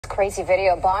crazy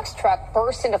video. Box truck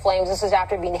burst into flames. This is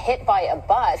after being hit by a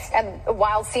bus. And a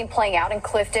wild scene playing out in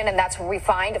Clifton, and that's where we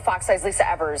find Fox 5's Lisa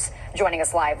Evers joining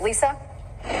us live. Lisa?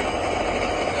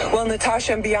 Well,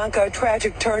 Natasha and Bianca, a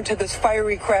tragic turn to this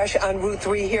fiery crash on Route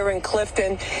 3 here in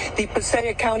Clifton. The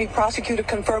Passaic County prosecutor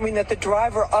confirming that the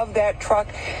driver of that truck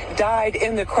died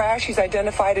in the crash. He's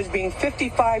identified as being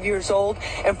 55 years old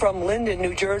and from Linden,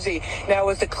 New Jersey. Now,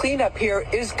 as the cleanup here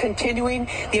is continuing,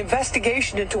 the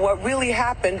investigation into what really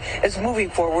happened is moving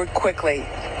forward quickly.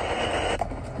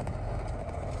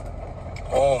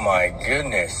 Oh my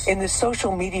goodness. In this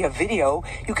social media video,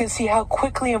 you can see how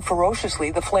quickly and ferociously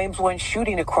the flames went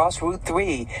shooting across Route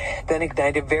 3, then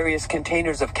ignited various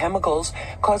containers of chemicals,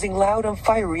 causing loud and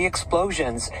fiery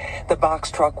explosions. The box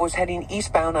truck was heading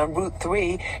eastbound on Route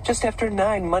 3 just after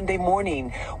 9 Monday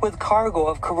morning, with cargo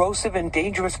of corrosive and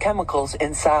dangerous chemicals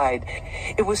inside.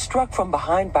 It was struck from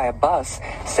behind by a bus,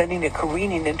 sending it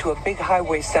careening into a big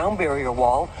highway sound barrier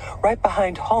wall right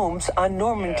behind homes on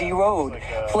Normandy Road.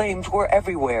 Flames were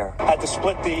everywhere. Had to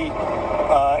split the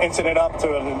incident up to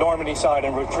the Normandy side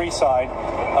and Route 3 side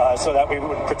so that we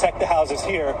would protect the houses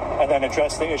here and then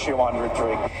address the issue on Route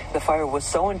 3. The fire was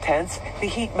so intense, the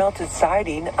heat melted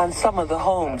siding on some of the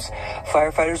homes.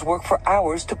 Firefighters worked for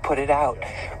hours to put it out.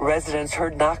 Residents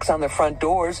heard knocks on their front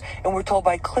doors and were told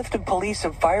by Clifton police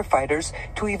and firefighters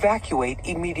to evacuate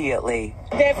immediately.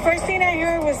 The first thing I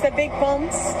heard was the big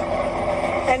bumps.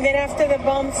 And then after the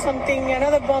bumps,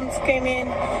 another bumps came in,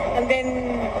 and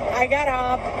then I got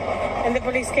up, and the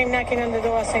police came knocking on the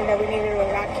door saying that we needed to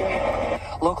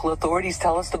evacuate. Local authorities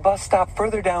tell us the bus stopped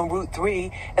further down Route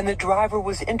 3, and the driver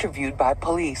was interviewed by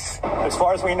police. As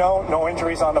far as we know, no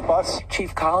injuries on the bus.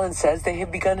 Chief Collins says they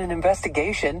have begun an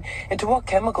investigation into what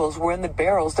chemicals were in the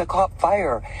barrels that caught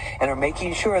fire, and are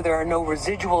making sure there are no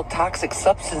residual toxic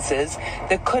substances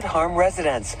that could harm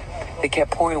residents. They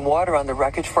kept pouring water on the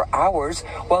wreckage for hours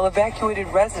while evacuated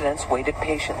residents waited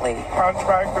patiently.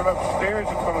 Contractor upstairs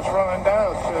and comes running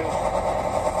down, says,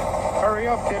 hurry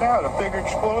up, get out. A big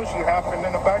explosion happened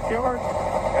in the backyard,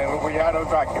 and we had to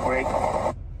evacuate.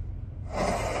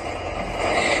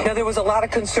 Now, there was a lot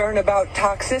of concern about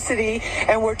toxicity,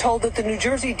 and we're told that the New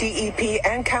Jersey DEP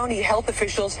and county health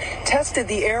officials tested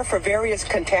the air for various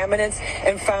contaminants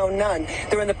and found none.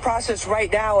 They're in the process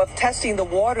right now of testing the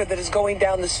water that is going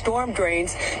down the storm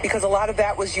drains, because a lot of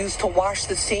that was used to wash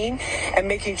the scene, and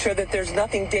making sure that there's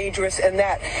nothing dangerous in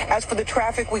that. As for the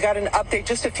traffic, we got an update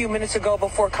just a few minutes ago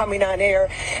before coming on air,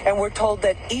 and we're told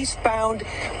that eastbound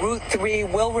Route 3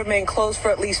 will remain closed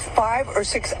for at least 5 or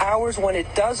 6 hours. When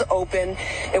it does open,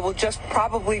 it will just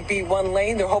probably be one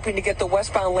lane. They're hoping to get the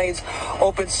westbound lanes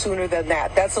open sooner than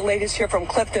that. That's the latest here from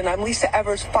Clifton. I'm Lisa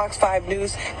Evers, Fox 5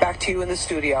 News. Back to you in the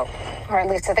studio. All right,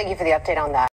 Lisa, thank you for the update on that.